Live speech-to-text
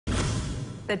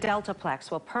The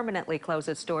DeltaPlex will permanently close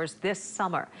its doors this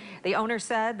summer. The owner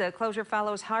said the closure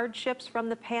follows hardships from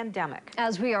the pandemic.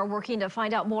 As we are working to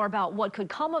find out more about what could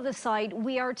come of the site,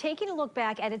 we are taking a look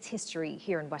back at its history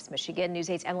here in West Michigan. News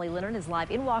 8's Emily Leonard is live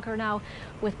in Walker now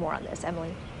with more on this.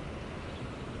 Emily.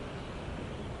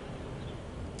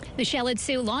 Michelle and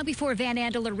Sue, long before Van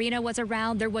Andel Arena was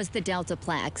around, there was the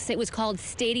DeltaPlex. It was called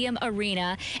Stadium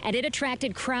Arena, and it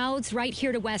attracted crowds right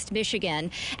here to West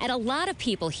Michigan. And a lot of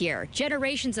people here,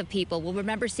 generations of people, will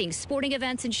remember seeing sporting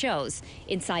events and shows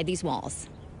inside these walls.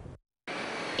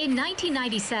 In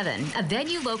 1997, a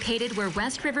venue located where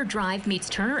West River Drive meets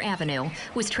Turner Avenue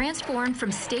was transformed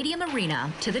from Stadium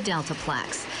Arena to the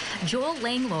DeltaPlex. Joel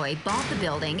Langlois bought the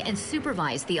building and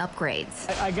supervised the upgrades.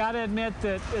 I got to admit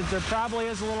that there probably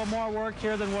is a little more work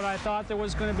here than what I thought there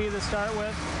was going to be to start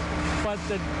with. But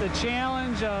the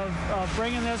challenge of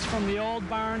bringing this from the old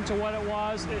barn to what it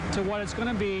was, to what it's going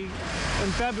to be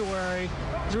in February,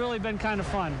 has really been kind of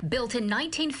fun. Built in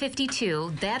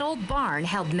 1952, that old barn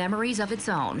held memories of its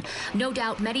own. No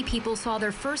doubt many people saw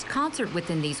their first concert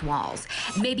within these walls.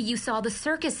 Maybe you saw the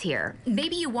circus here.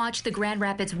 Maybe you watched the Grand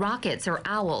Rapids Rockets or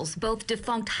Owls, both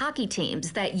defunct hockey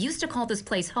teams that used to call this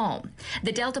place home.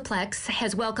 The DeltaPlex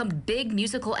has welcomed big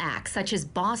musical acts such as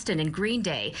Boston and Green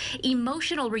Day,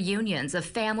 emotional reunions of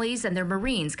families and their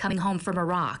Marines coming home from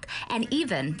Iraq, and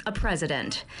even a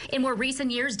president. In more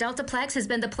recent years, DeltaPlex has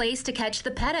been the place to catch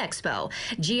the Pet Expo,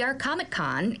 GR Comic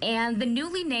Con, and the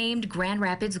newly named Grand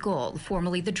Rapids Gold,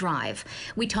 formerly the Drive.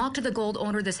 We talked to the Gold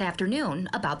owner this afternoon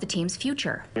about the team's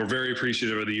future. We're very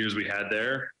appreciative of the years we had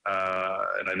there,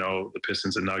 and I know the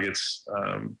Pistons and Nuggets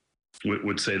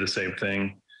would say the same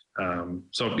thing.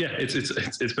 So yeah,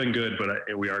 it's been good, but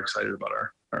we are excited about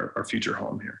our future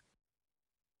home here.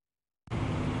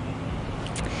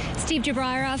 Steve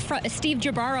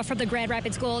Jabara from the Grand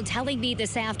Rapids Gold telling me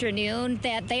this afternoon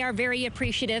that they are very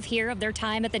appreciative here of their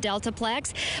time at the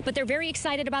DeltaPlex, but they're very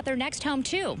excited about their next home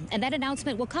too. And that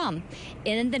announcement will come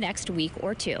in the next week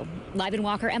or two. Live in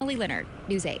Walker, Emily Leonard,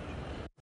 News 8.